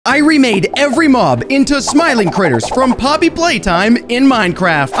I remade every mob into smiling critters from Poppy Playtime in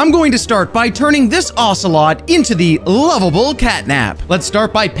Minecraft. I'm going to start by turning this ocelot into the lovable catnap. Let's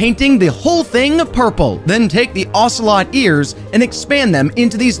start by painting the whole thing purple. Then take the ocelot ears and expand them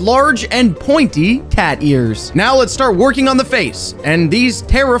into these large and pointy cat ears. Now let's start working on the face and these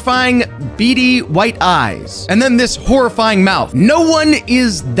terrifying beady white eyes. And then this horrifying mouth. No one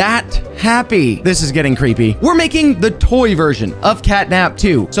is that happy. This is getting creepy. We're making the toy version of Catnap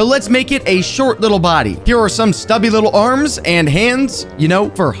 2. So let's make it a short little body. Here are some stubby little arms and hands, you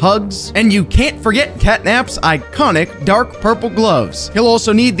know, for hugs. And you can't forget Catnap's iconic dark purple gloves. He'll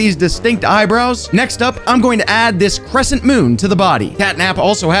also need these distinct eyebrows. Next up, I'm going to add this crescent moon to the body. Catnap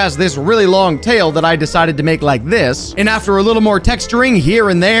also has this really long tail that I decided to make like this. And after a little more texturing here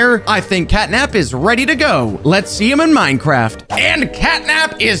and there, I think Catnap is ready to go. Let's see him in Minecraft. And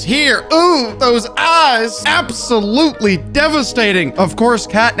Catnap is here. Ooh, those eyes. Absolutely devastating. Of course,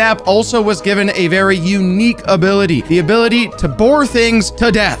 Catnap also was given a very unique ability. The ability to bore things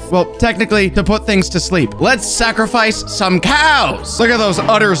to death. Well, technically, to put things to sleep. Let's sacrifice some cows. Look at those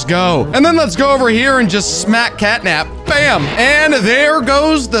udders go. And then let's go over here and just smack Catnap. Bam! And there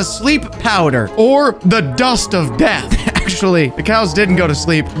goes the sleep powder, or the dust of death. Actually, the cows didn't go to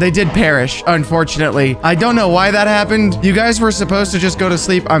sleep. They did perish, unfortunately. I don't know why that happened. You guys were supposed to just go to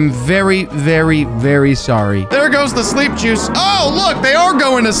sleep. I'm very, very, very sorry. There goes the sleep juice. Oh, look, they are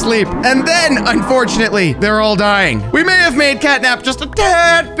going to sleep. And then, unfortunately, they're all dying. We may have made Catnap just a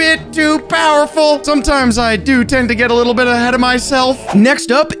tad bit too powerful. Sometimes I do tend to get a little bit ahead of myself.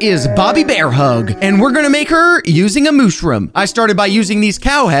 Next up is Poppy Bear Hug, and we're gonna make her using a mushroom. I started by using these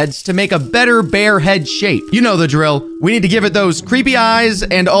cow heads to make a better bear head shape. You know the drill. We need to give it those creepy eyes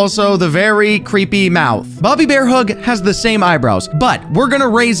and also the very creepy mouth. Poppy Bear Hug has the same eyebrows, but we're gonna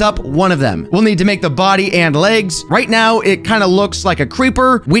raise up one of them. We'll need to make the body and legs. Right now, it kind of looks like a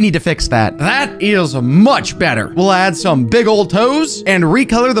creeper. We need to fix that. That is much better. We'll add some big old toes and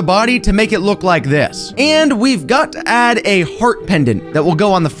recolor the body to make it look like this. And we've got to add a heart pendant that will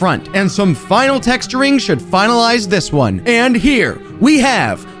go on the front. And some final texturing should finalize this one. And here we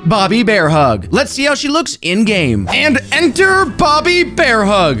have Poppy Bear Hug. Let's see how she looks in-game. And enter Poppy Bear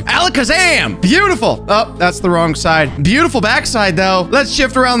Hug. Alakazam! Beautiful. Oh, that's the wrong side. Beautiful backside, though. Let's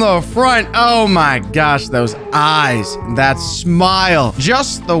shift around the front. Oh my gosh, those eyes. That smile.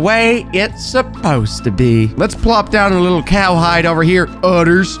 Just the way it's supposed to be. Let's plop down a little cowhide over here.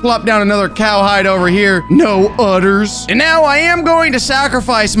 Udders. Plop down another cowhide over here. No udders. And now I am going to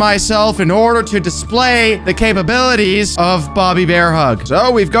sacrifice myself in order to display the capabilities of Poppy Bear Hug. So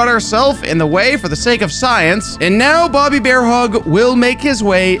we've got ourselves in the way for the sake of science, and now Poppy Bear Hug will make his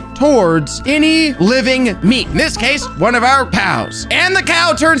way towards any living meat. In this case, one of our cows. And the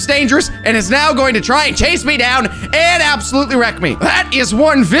cow turns dangerous and is now going to try and chase me down and absolutely wreck me. That is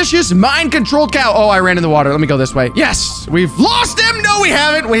one vicious, mind-controlled cow. Oh, I ran in the water. Let me go this way. Yes, we've lost him. No, we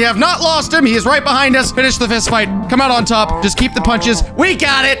haven't. We have not lost him. He is right behind us. Finish the fist fight. Come out on top. Just keep the punches. We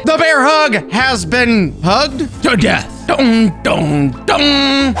got it. The bear hug has been hugged to death. Dun, dun,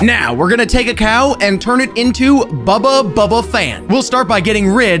 dun. Now, we're gonna take a cow and turn it into Bubba Fan. We'll start by getting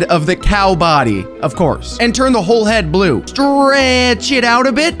rid of the cow body, of course, and turn the whole head blue. Stretch it out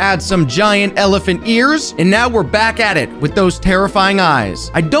a bit, add some giant elephant ears, and now we're back at it with those terrifying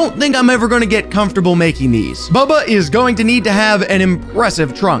eyes. I don't think I'm ever gonna get comfortable making these. Bubba is going to need to have an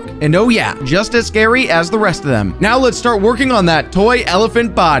impressive trunk, and oh yeah, just as scary as the rest of them. Now let's start working on that toy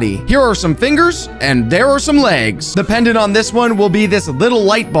elephant body. Here are some fingers, and there are some legs. The pendant on this one will be this little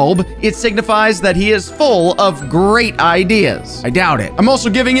light bulb. It signifies that he is full of great ideas. I doubt it. I'm also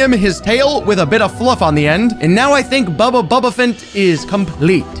giving him his tail with a bit of fluff on the end, and now I think Bubbafant is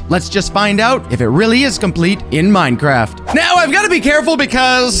complete. Let's just find out if it really is complete in Minecraft. Now I've got to be careful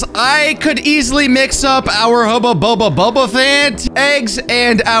because I could easily mix up our Bubbafant eggs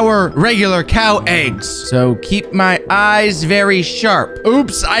and our regular cow eggs. So keep my eyes very sharp.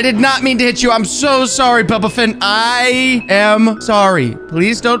 Oops, I did not mean to hit you. I'm so sorry, Bubbafant. I am sorry.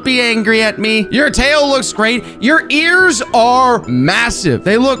 Please don't be angry at me. Your tail looks great. Your ears are massive.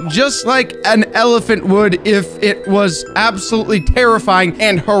 They look just like an elephant would if it was absolutely terrifying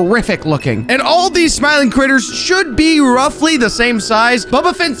and horrific looking. And all these smiling critters should be roughly the same size.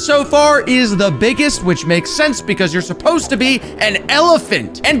 Bubbafant so far is the biggest, which makes sense because you're supposed to be an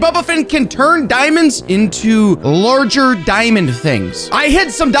elephant. And Bubbafant can turn diamonds into larger diamond things. I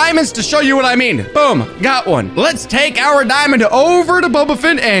hid some diamonds to show you what I mean. Boom, got one. Let's take our diamond over to Boba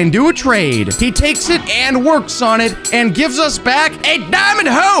Fett and do a trade. He takes it and works on it and gives us back a diamond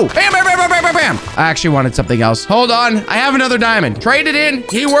hoe. Bam, bam, bam, bam, bam, bam, bam. I actually wanted something else. Hold on. I have another diamond. Trade it in.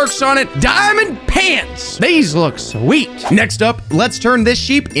 He works on it. Diamond pants. These look sweet. Next up, let's turn this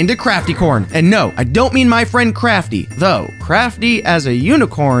sheep into Crafty Corn. And no, I don't mean my friend Crafty, though. Crafty as a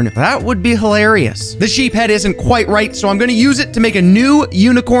unicorn, that would be hilarious. The sheep head isn't quite right, so I'm going to use it to make a new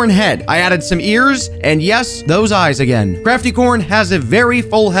unicorn head. I added some ears, and yes, those eyes again. Crafty Corn has a very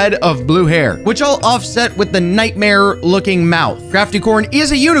full head of blue hair, which I'll offset with the nightmare-looking mouth. Crafty Corn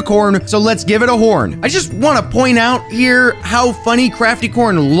is a unicorn, so let's give it a horn. I just want to point out here how funny Crafty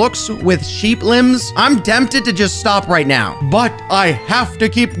Corn looks with sheep limbs. I'm tempted to just stop right now, but I have to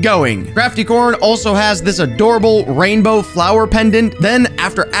keep going. Crafty Corn also has this adorable rainbow flower pendant. Then,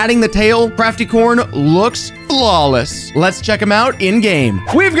 after adding the tail, Crafty Corn looks flawless. Let's check him out in-game.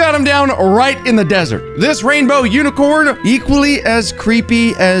 We've got him down right in the desert. This rainbow unicorn, equally as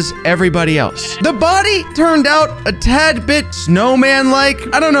creepy as everybody else. The body turned out a tad bit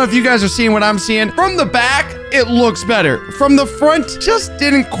snowman-like. I don't know if you guys are seeing what I'm seeing. From the back, it looks better. From the front, just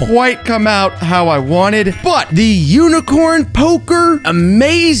didn't quite come out how I wanted. But the unicorn poker,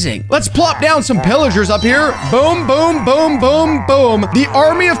 amazing. Let's plop down some pillagers up here. Boom, boom, boom, boom, boom. The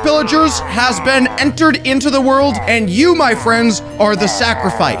army of pillagers has been entered into the world, and you, my friends, are the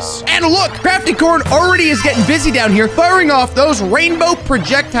sacrifice. And look, Crafty Corn already is getting busy down here, firing off those rainbow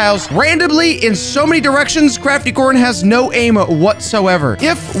projectiles randomly in so many directions. Crafty Corn has no aim whatsoever.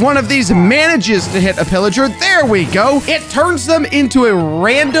 If one of these manages to hit a pillager, there we go. It turns them into a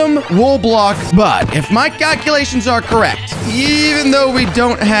random wool block. But if my calculations are correct, even though we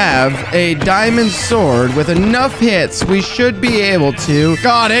don't have a diamond sword with enough hits, we should be able to.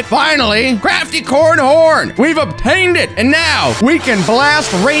 Got it. Finally, Crafty Corn horn. We've obtained it. And now we can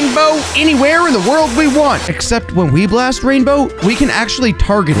blast rainbow anywhere in the world we want. Except when we blast rainbow, we can actually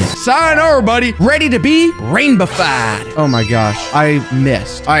target it. Sayonara, buddy. Ready to be rainbowified. Oh my gosh. I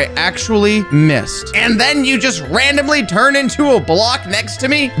missed. I actually missed. And then you just randomly turn into a block next to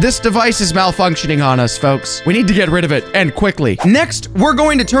me? This device is malfunctioning on us, folks. We need to get rid of it, and quickly. Next, we're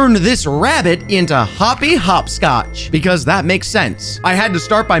going to turn this rabbit into Hoppy Hopscotch, because that makes sense. I had to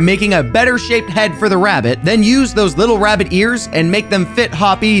start by making a better shaped head for the rabbit, then use those little rabbit ears and make them fit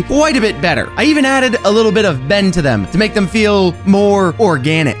Hoppy quite a bit better. I even added a little bit of bend to them to make them feel more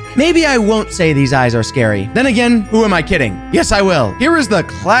organic. Maybe I won't say these eyes are scary. Then again, who am I kidding? Yes, I will. Here is the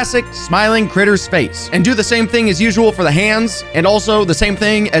classic smiling critter's face, and do the same thing as usual for the hands, and also the same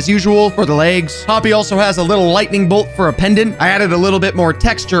thing as usual for the legs. Hoppy also has a little lightning bolt for a pendant. I added a little bit more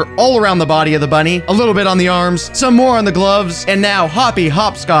texture all around the body of the bunny, a little bit on the arms, some more on the gloves, and now Hoppy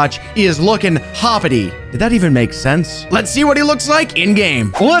Hopscotch is looking hoppity. Did that even make sense? Let's see what he looks like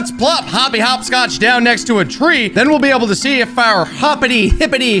in-game. Let's plop Hoppy Hopscotch down next to a tree. Then we'll be able to see if our hoppity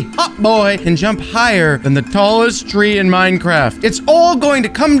hippity hop boy can jump higher than the tallest tree in Minecraft. It's all going to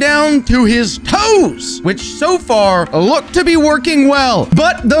come down to his toes, which so far look to be working well.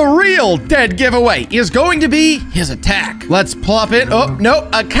 But the real dead giveaway is going to be his attack. Let's plop it. Oh, no,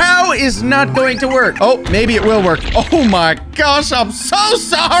 a cow is not going to work. Oh, maybe it will work. Oh my gosh, I'm so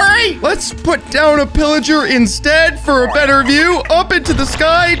sorry. Let's put down a pillager instead for a better view. Up into the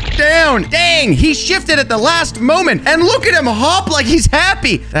sky, down. Dang, he shifted at the last moment. And look at him hop like he's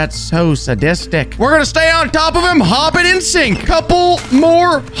happy. That's so sadistic. We're gonna stay on top of him, hop it in sync. Couple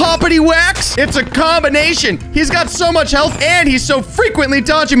more hoppity whacks. It's a combination. He's got so much health and he's so frequently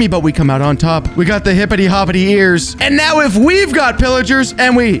dodging me, but we come out on top. We got the hippity hoppity ears. And now if we've got pillagers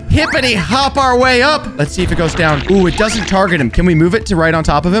and we hippity hop our way up, let's see if it goes down. Ooh, it doesn't target him. Can we move it to right on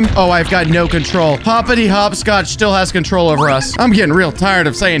top of him? Oh, I've got no control. Hoppity Hopscotch still has control over us. I'm getting real tired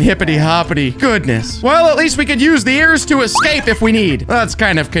of saying hippity hoppity. Goodness. Well, at least we could use the ears to escape if we need. That's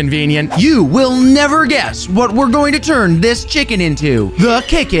kind of convenient. You will never guess what we're going to turn this chicken into. The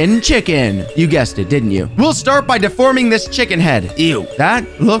kickin' chicken. You guessed it, didn't you? We'll start by deforming this chicken head. Ew,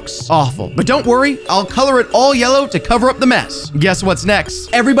 that looks awful. But don't worry, I'll color it all yellow to cover up the mess. Guess what's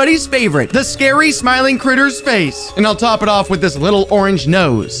next? Everybody's favorite, the scary smiling critter's face. And I'll top it off with this little orange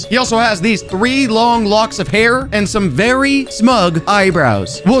nose. He also has these 3 long locks of hair and some very smug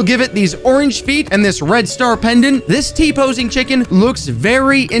eyebrows. We'll give it these orange feet and this red star pendant. This T-posing chicken looks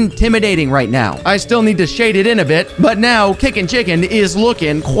very intimidating right now. I still need to shade it in a bit, but now Kickin' Chicken is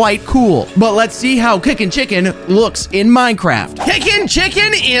looking quite cool. But let's see how Kickin' Chicken looks in Minecraft. Kickin'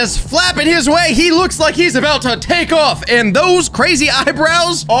 Chicken is flapping his way. He looks like he's about to take off, and those crazy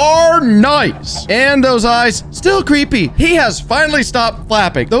eyebrows are nice. And those eyes, still creepy. He has finally stopped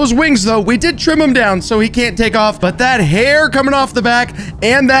flapping. Those wings, though, we did trim them down down so he can't take off. But that hair coming off the back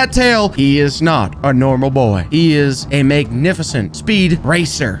and that tail, he is not a normal boy. He is a magnificent speed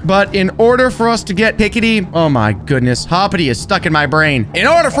racer. But in order for us to get Pickety, oh my goodness, Hoppity is stuck in my brain. In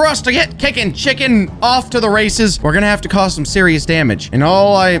order for us to get Kickin' Chicken off to the races, we're gonna have to cause some serious damage. And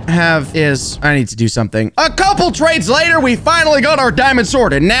all I have is, I need to do something. A couple trades later, we finally got our diamond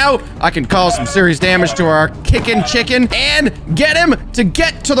sword. And now I can cause some serious damage to our Kickin' Chicken and get him to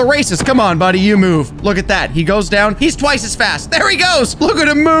get to the races. Come on, buddy, you move. Look at that. He goes down. He's twice as fast. There he goes. Look at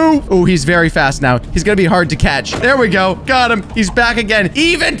him move. Oh, he's very fast now. He's gonna be hard to catch. There we go. Got him. He's back again.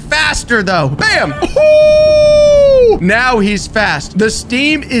 Even faster, though. Bam. Ooh! Now he's fast. The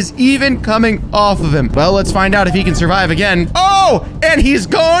steam is even coming off of him. Well, let's find out if he can survive again. Oh, and he's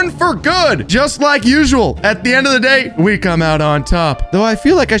gone for good. Just like usual. At the end of the day, we come out on top. Though I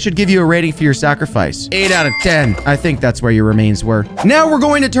feel like I should give you a rating for your sacrifice. 8 out of 10. I think that's where your remains were. Now we're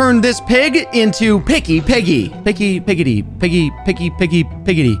going to turn this pig into Picky Piggy. Picky Piggity. Piggy Picky Piggy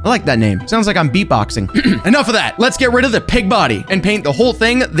Piggity. I like that name. Sounds like I'm beatboxing. Enough of that. Let's get rid of the pig body and paint the whole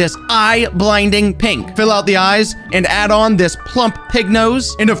thing this eye-blinding pink. Fill out the eyes and add on this plump pig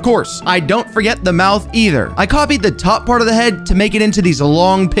nose. And of course, I don't forget the mouth either. I copied the top part of the head to make it into these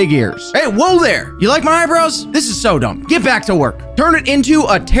long pig ears. Hey, whoa there. You like my eyebrows? This is so dumb. Get back to work. Turn it into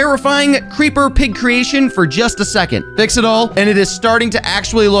a terrifying creeper pig creation for just a second. Fix it all, and it is starting to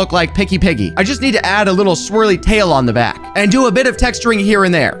actually look like Picky Piggy. I just need to add a little swirly tail on the back and do a bit of texturing here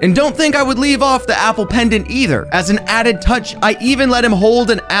and there. And don't think I would leave off the apple pendant either. As an added touch, I even let him hold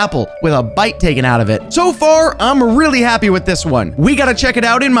an apple with a bite taken out of it. So far, I'm really happy with this one. We gotta check it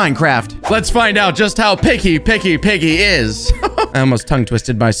out in Minecraft. Let's find out just how Picky Piggy is. I almost tongue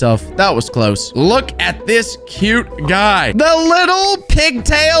twisted myself. That was close. Look at this cute guy. The little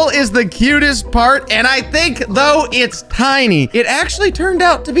pigtail is the cutest part, and I think, though it's tiny, it actually turned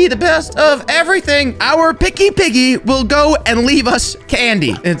out to be the best of everything. Our Picky Piggy will go and leave us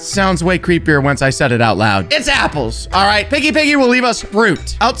candy. It sounds way creepier once I said it out loud. It's apples. All right, Picky Piggy will leave us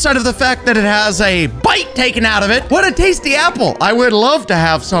fruit. Outside of the fact that it has a bite taken out of it, what a tasty apple. I would love to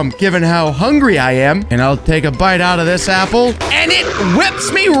have some, given how hungry I am. And I'll take a bite out of this apple, and it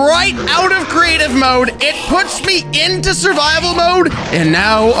whips me right out of creative mode. It puts me into survival mode, and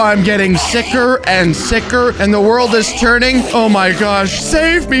now I'm getting sicker and sicker, and the world is turning. Oh my gosh,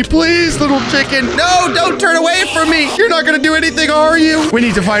 save me, please, little chicken. No, don't turn away from me. You're not gonna do anything, are you? We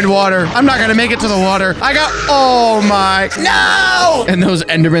need to find water. I'm not gonna make it to the water. Oh my, no! And those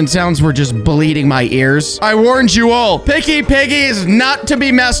Enderman sounds were just bleeding my ears. I warned you all. Picky Piggy is not to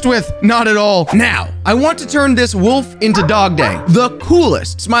be messed with. Not at all. Now, I want to turn this wolf into Dog Day, the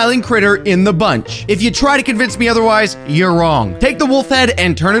coolest smiling critter in the bunch. If you try to convince me otherwise, you're wrong. Take the wolf head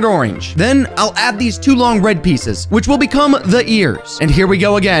and turn it orange. Then I'll add these 2 long red pieces, which will become the ears. And here we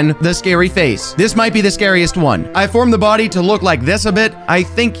go again, the scary face. This might be the scariest one. I formed the body to look like this a bit. I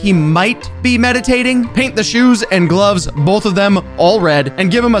think he might be meditating. Paint the shoes and gloves, both of them all red,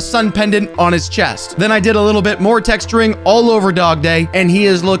 and give him a sun pendant on his chest. Then I did a little bit more texturing all over Dog Day, and he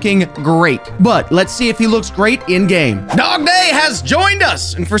is looking great. But let's see if he looks great in game. Dog Day has joined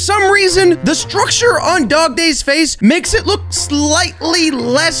us, and for some reason, the structure on Dog Day's face makes it look slightly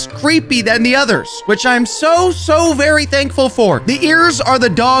less creepy than the others, which I'm so very thankful for. The ears are the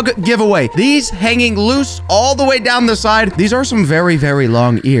dog giveaway. These hanging loose all the way down the side. These are some very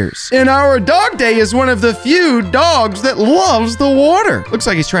long ears. And our Dog Day is one of the few dogs that loves the water. Looks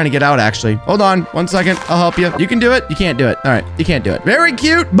like he's trying to get out, actually. Hold on 1 second. I'll help you. You can do it. You can't do it. All right. You can't do it. Very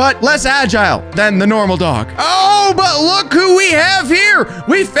cute, but less agile than the normal dog. Oh, but look who we have here.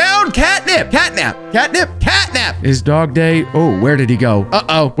 We found Catnip. Catnap. Is Dog Day? Oh, where did he go?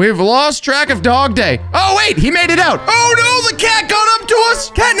 Uh-oh. We've lost track of Dog Day. Oh, wait. He made it out. Oh, no. The cat got up to us.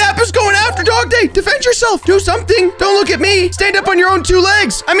 Catnap is going after Dog Day. Defend yourself. Do something. Don't look at me. Stand up on your own 2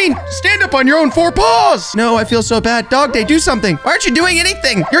 legs. I mean, stand up on your own 4 paws. No, I feel so bad. Dog Day, do something. Why aren't you doing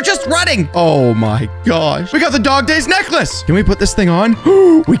anything? You're just running. Oh, my gosh. We got the Dog Day's necklace. Can we put this thing on?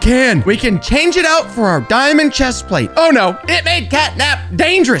 We can. We can change it out for our diamond chest plate. Oh, no. It made Catnap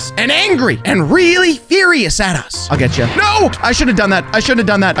dangerous and angry and really furious at us. I'll get you. No! I should have done that. I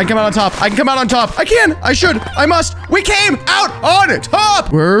can come out on top. I can come out on top. I can. I should. I must. We came out on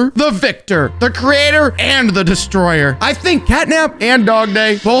top. We're the victor, the creator, and the destroyer. I think Catnap and Dog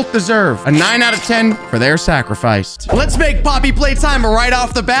Day both deserve a 9 out of 10 for their sacrifice. Let's make Poppy Playtime right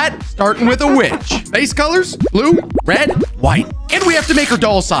off the bat, starting with a witch. Base colors, blue, red, white. And we have to make her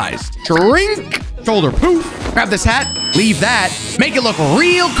doll-sized. Shrink, shoulder poof. Grab this hat, Leave that. Make it look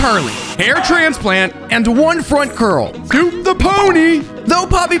real curly. Hair transplant and one front curl. Scoop the pony. Though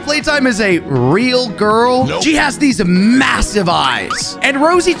Poppy Playtime is a real girl, she has these massive eyes and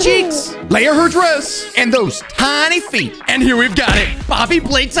rosy cheeks. Layer her dress and those tiny feet. And here we've got it. Poppy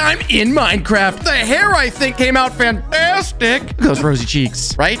Playtime in Minecraft. The hair, I think, came out fantastic. Look at those rosy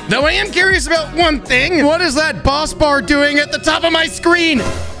cheeks, right? Though I am curious about one thing. What is that boss bar doing at the top of my screen?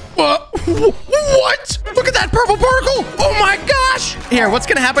 What? Look at that purple particle! Oh my gosh! Here, what's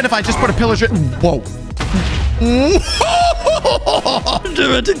gonna happen if I just put a pillager? Whoa.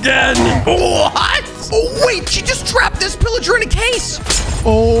 Do it again. What? Oh, wait, she just trapped this pillager in a case.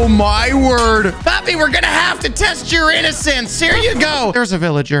 Oh, my word. Poppy, we're gonna have to test your innocence. Here you go. There's a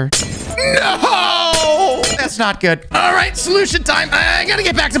villager. No! That's not good. All right, solution time. I gotta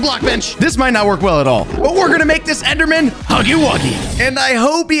get back to block bench. This might not work well at all, but we're gonna make this Enderman huggy wuggy. And I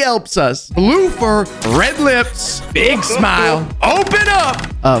hope he helps us. Blue fur, red lips, big smile. Open up.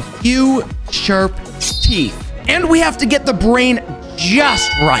 A few sharp teeth. And we have to get the brain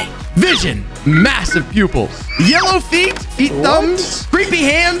just right. Vision, massive pupils. Yellow feet, thumbs, creepy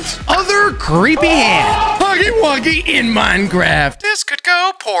hands, other creepy hands. Huggy wuggy in Minecraft. This could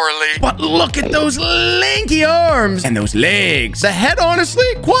go poorly. But look at those lanky arms and those legs. The head, honestly,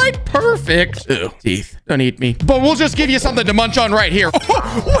 quite perfect. Ew, teeth. Don't eat me. But we'll just give you something to munch on right here.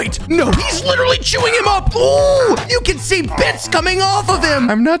 Oh, wait, no, he's literally chewing him up. Ooh, you can see bits coming off of him.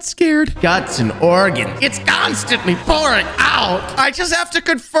 I'm not scared. Guts and organs. It's constantly pouring out. I just have to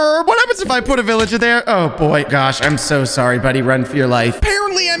confirm. What happens if I put a villager there? Oh, boy. Gosh, I'm so sorry, buddy. Run for your life.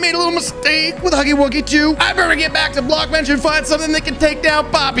 Apparently, I made a little mistake with Huggy Wuggy 2. I better get back to block bench and find something that can take down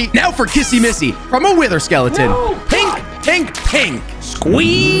Poppy. Now for Kissy Missy from a wither skeleton. No. Pink, pink, pink.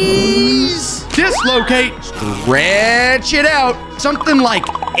 Squeeze. Dislocate. Stretch it out. Something like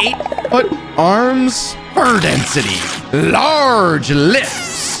 8-foot arms. Fur density. Large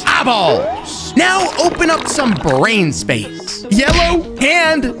lips. Eyeballs. Now open up some brain space. Yellow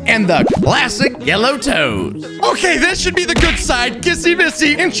hand and the classic yellow toes. Okay, this should be the good side, Kissy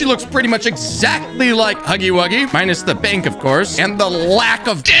Missy. And she looks pretty much exactly like Huggy Wuggy, minus the pink, of course, and the lack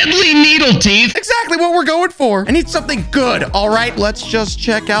of deadly needle teeth. Exactly what we're going for. I need something good. All right, let's just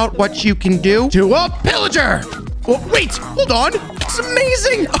check out what you can do to a pillager. Oh, wait, hold on. It's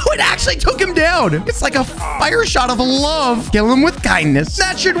amazing. Oh, it actually took him down. It's like a fire shot of love. Kill him with kindness.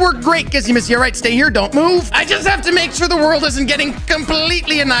 That should work great, Kissy Missy. All right, stay here. Don't move. I just have to make sure the world isn't getting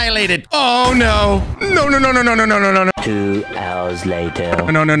completely annihilated. Oh, no. No, no, no, no, no, no, no, no, no. 2 hours later.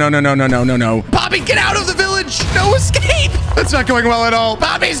 No, no, no, no, no, no, no, no, no. Poppy, get out of the village. No escape. That's not going well at all.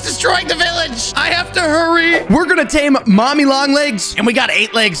 Poppy's destroying the village. I have to hurry. We're going to tame Mommy Longlegs, and we got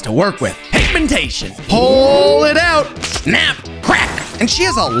 8 legs to work with. Pigmentation. Pull it out. Snap. Crack. And she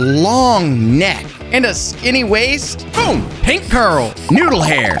has a long neck and a skinny waist. Boom. Pink curl. Noodle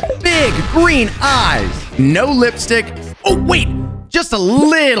hair. Big green eyes. No lipstick. Oh, wait. Just a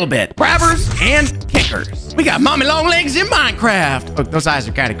little bit. Grabbers and kickers. We got Mommy Longlegs in Minecraft. Oh, those eyes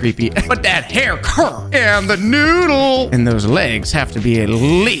are kind of creepy. But that hair curl and the noodle. And those legs have to be at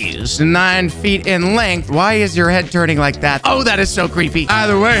least 9 feet in length. Why is your head turning like that? Oh, that is so creepy.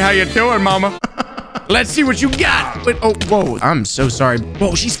 Either way, how you doing, Mama? Let's see what you got. Wait, oh, whoa. I'm so sorry.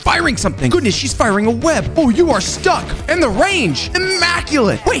 Whoa, she's firing something. Goodness, she's firing a web. Oh, you are stuck. And the range.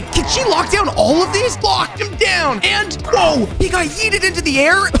 Immaculate. Wait, can she lock down all of these? Locked him down. And, whoa, he got yeeted into the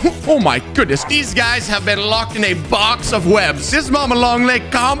air. Oh, my goodness. These guys have been locked in a box of webs. This Mama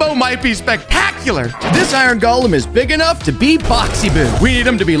Longleg combo might be spectacular. This iron golem is big enough to be Boxy Boo. We need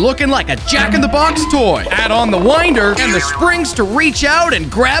him to be looking like a Jack-in-the-Box toy. Add on the winder and the springs to reach out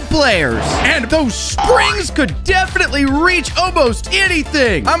and grab players. And those springs could definitely reach almost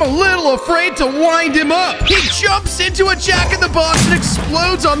anything. I'm a little afraid to wind him up. He jumps into a Jack-in-the-Box and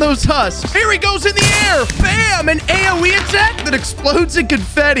explodes on those husks. Here he goes in the air. Bam! An AoE attack that explodes in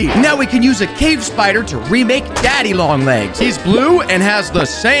confetti. Now we can use a cave spider to remake Daddy Longlegs. He's blue and has the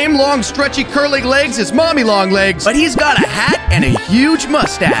same long, stretchy, curling legs as Mommy Longlegs, but he's got a hat and a huge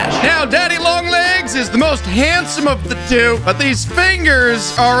mustache. Now, Daddy Longlegs is the most handsome of the two, but these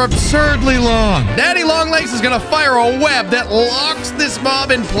fingers are absurdly long. Daddy Longlegs is gonna fire a web that locks this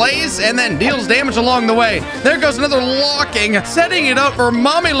mob in place and then deals damage along the way. There goes another locking, setting it up for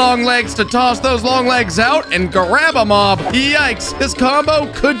Mommy Longlegs to toss those long legs out and grab a mob. Yikes, this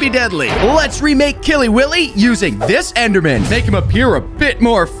combo could be deadly. Let's remake Killy Willy using this Enderman. Make him appear a bit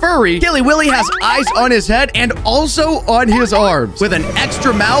more furry. Killy Willy has eyes on his head and also on his arms, with an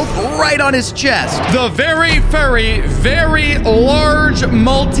extra mouth right on his chest. The very furry, very large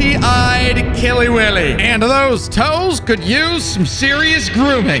multi-eyed Killy Willy. And those toes could use some serious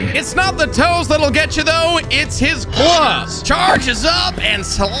grooming. It's not the toes that'll get you, though. It's his claws. Charges up and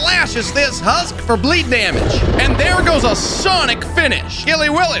slashes this husk for bleed damage. And there goes a sonic finish. Killy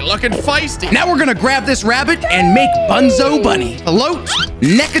Willy looking feisty. Now we're gonna grab this rabbit and make Bunzo Bunny. Float,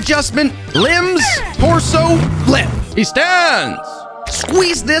 neck adjustment, limbs, torso, flip. He stands.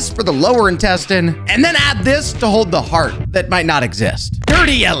 Squeeze this for the lower intestine, and then add this to hold the heart that might not exist.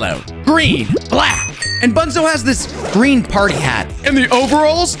 Dirty yellow, green, black. And Bunzo has this green party hat and the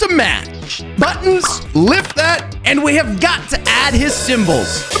overalls to match. Buttons, lift that, and we have got to add his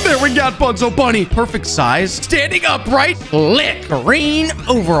symbols. There we got Bunzo Bunny. Perfect size, standing upright, lit, green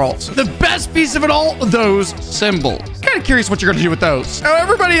overalls. The best piece of it all, those symbols. Kind of curious what you're gonna do with those. Now,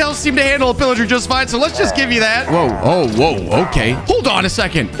 everybody else seemed to handle a pillager just fine, so let's just give you that. Whoa, oh, whoa, okay. Hold on a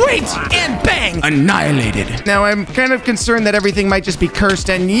second. Wait, and bang, annihilated. Now, I'm kind of concerned that everything might just be cursed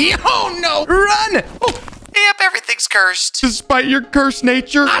and oh no, run! Oh. Yep, everything's cursed. Despite your cursed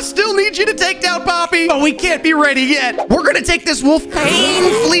nature, I still need you to take down Poppy, but we can't be ready yet. We're gonna take this wolf,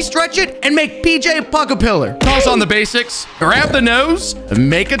 painfully stretch it, and make PJ Pug-a-Pillar. Toss on the basics, grab the nose,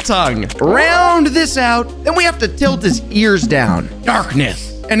 make a tongue. Round this out, then we have to tilt his ears down.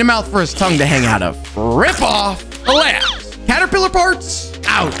 Darkness, and a mouth for his tongue to hang out of. Rip off, collapse. Caterpillar parts,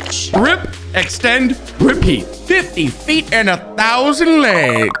 ouch. Rip, extend, repeat. 50 feet and 1,000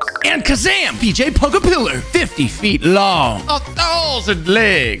 legs. And kazam, PJ Pug-a-Pillar, 50 feet long. 1,000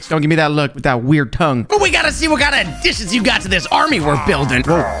 legs. Don't give me that look with that weird tongue. But we gotta see what kind of additions you got to this army we're building.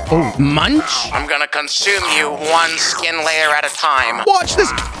 Whoa, oh, munch? I'm gonna consume you one skin layer at a time. Watch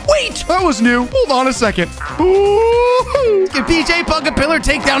this. Wait, that was new. Hold on a second. Ooh. Can PJ Pug-a-Pillar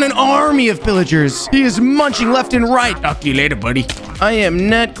take down an army of pillagers? He is munching left and right. Talk to you later, buddy. I am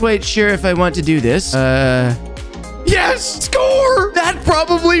not quite sure if I want to do this. Yes! Score! That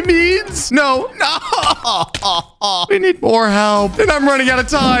probably means... No. We need more help. And I'm running out of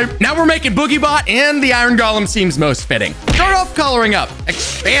time. Now we're making BoogieBot, and the Iron Golem seems most fitting. Start off coloring up.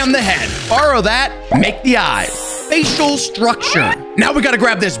 Expand the head. Borrow that. Make the eyes. Facial structure. Now we gotta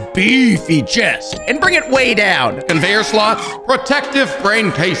grab this beefy chest and bring it way down. Conveyor slots. Protective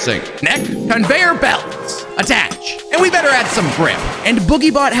brain casing. Neck. Conveyor belts. Attach. And we better add some grip. And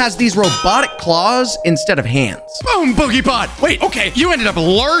BoogieBot has these robotic claws instead of hands. Boom, BoogieBot. Wait, okay, you ended up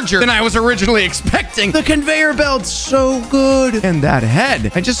larger than I was originally expecting. The conveyor belt's so good. And that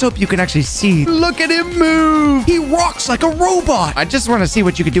head, I just hope you can actually see. Look at him move. He rocks like a robot. I just want to see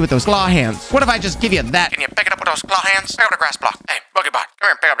what you can do with those claw hands. What if I just give you that? Can you pick it up with those claw hands? Pick up the grass block. Hey, BoogieBot, come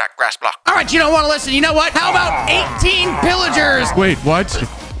here and pick up that grass block. All right, you don't want to listen. You know what? How about 18 pillagers? Wait, what?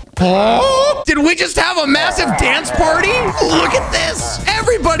 Oh, did we just have a massive dance party? Look at this.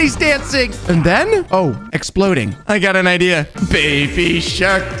 Everybody's dancing. And then, oh, exploding. I got an idea. Baby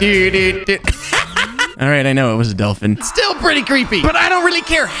shark. Doo-doo-doo. All right, I know it was a dolphin. Still pretty creepy, but I don't really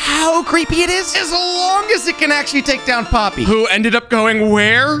care how creepy it is as long as it can actually take down Poppy. Who ended up going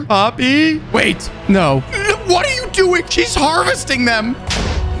where? Poppy? Wait, no. What are you doing? She's harvesting them.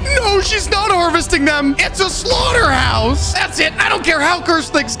 No, she's not harvesting them. It's a slaughterhouse. That's it. I don't care how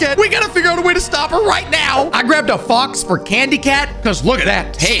cursed things get. We gotta figure out a way to stop her right now. I grabbed a fox for Candy Cat because look at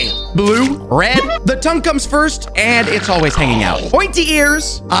that tail. Blue, red. The tongue comes first and it's always hanging out. Pointy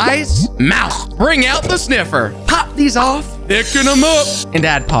ears, eyes, mouth. Bring out the sniffer. Pop these off. Thicken them up. And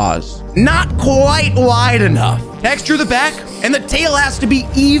add paws. Not quite wide enough. Texture the back, and the tail has to be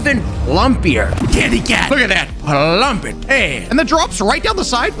even plumpier. Candy Cat, look at that, plump it. Hey, and the drops right down the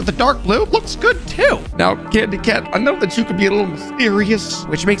side with the dark blue looks good too. Now, Candy Cat, I know that you can be a little mysterious,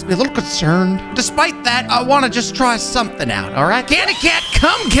 which makes me a little concerned. Despite that, I want to just try something out, all right? Candy Cat,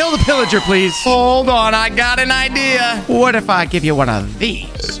 come kill the pillager, please. Hold on, I got an idea. What if I give you one of these?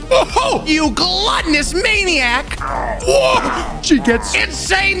 Oh, you gluttonous maniac. Whoa, she gets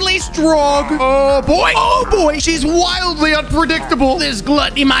insanely strong. Oh boy, she's wildly unpredictable. This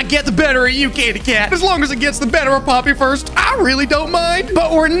gluttony might get the better of you, Candy Cat. As long as it gets the better of Poppy first, I really don't mind.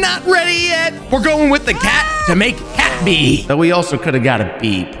 But we're not ready yet. We're going with the cat to make Cat Bee. Though we also could have got a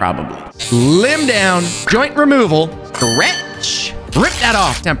bee, probably. Limb down, joint removal, stretch, rip that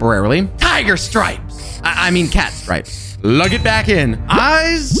off temporarily. Tiger stripes. I mean cat stripes. Lug it back in.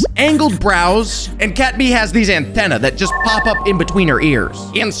 Eyes, angled brows, and Cat Bee has these antennae that just pop up in between her ears.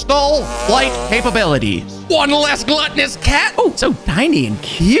 Install flight capabilities. One less gluttonous cat. Oh, so tiny and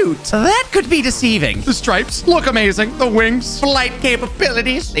cute. That could be deceiving. The stripes look amazing. The wings, flight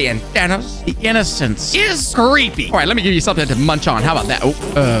capabilities, the antennas, the innocence is creepy. All right, let me give you something to munch on. How about that?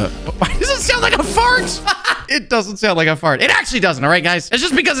 Why does it sound like a fart? It doesn't sound like a fart. It actually doesn't, all right, guys? It's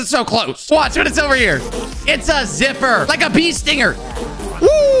just because it's so close. Watch when it's over here. It's a zipper, like a bee stinger.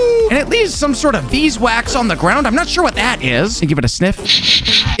 And it leaves some sort of beeswax on the ground. I'm not sure what that is. Give it a sniff.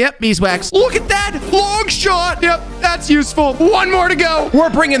 Yep, beeswax. Look at that. Long shot. Yep, that's useful. One more to go. We're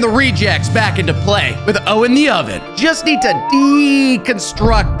bringing the rejects back into play with O in the oven. Just need to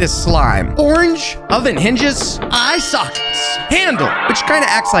deconstruct this slime. Orange, oven hinges, eye sockets, handle, which kind of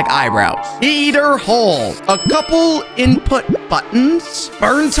acts like eyebrows, heater hole, a couple input buttons,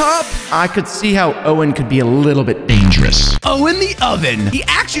 burn top. I could see how Owen could be a little bit dangerous. O in the oven. He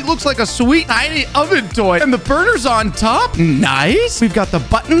actually looks like a sweet tiny oven toy. And the burner's on top. Nice. We've got the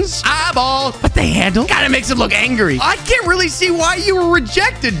buttons, eyeball, but the handle kind of makes him look angry. I can't really see why you were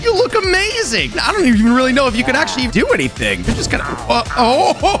rejected. You look amazing. I don't even really know if you could actually do anything. You're just kind of,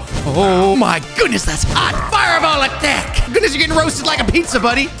 oh my goodness, that's hot. Fireball attack. Goodness, you're getting roasted like a pizza,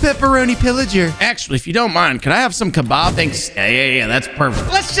 buddy. Pepperoni pillager. Actually, if you don't mind, could I have some kebab? Thanks. Yeah, that's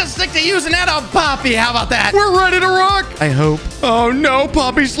perfect. Let's just stick to using that on Poppy. How about that? We're ready to rock. I hope. Oh no,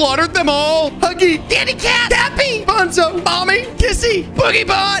 Poppy slaughtered them all. Huggy, Danny Cat, Happy, Bonzo, Mommy, Kissy, Boogie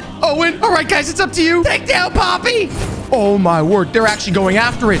Bot, Owen. All right, guys, it's up to you. Take down Poppy. Oh my word, they're actually going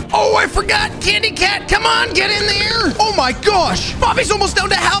after it. Oh, I forgot. Candy Cat, come on, get in there. Oh my gosh. Poppy's almost down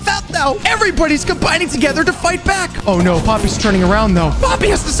to half out now. Everybody's combining together to fight back. Oh no, Poppy's turning around though. Poppy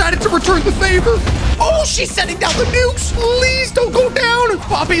has decided to return the favor. Oh, she's setting down the nukes. Please don't go down.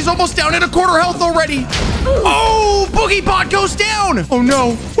 Poppy's almost down at a quarter health already. Oh, Boogie Bot goes down. Oh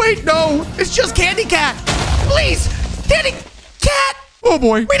no, wait, no. It's just Candy Cat. Please, Candy Cat. Oh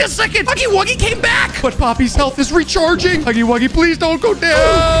boy, wait a second. Huggy Wuggy came back. But Poppy's health is recharging. Huggy Wuggy, please don't go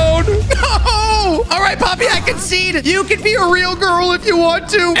down. No. All right, Poppy, I concede. You can be a real girl if you want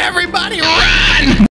to. Everybody run.